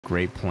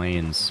Great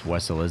Plains,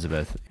 West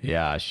Elizabeth.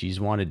 Yeah, she's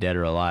wanted dead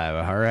or alive.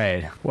 All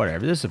right,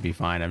 whatever. This will be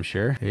fine, I'm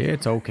sure.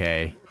 It's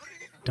okay.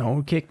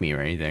 Don't kick me or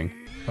anything.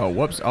 Oh,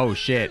 whoops. Oh,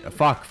 shit.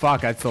 Fuck,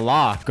 that's the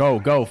law.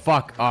 Go,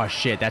 fuck. Oh,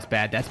 shit. That's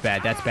bad.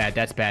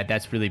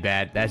 That's really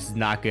bad. That's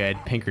not good.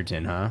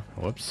 Pinkerton, huh?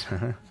 Whoops.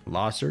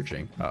 Law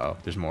searching. Uh-oh,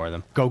 there's more of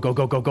them.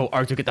 Go.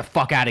 Arthur, get the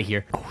fuck out of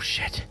here. Oh,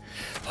 shit.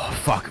 Oh,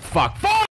 fuck.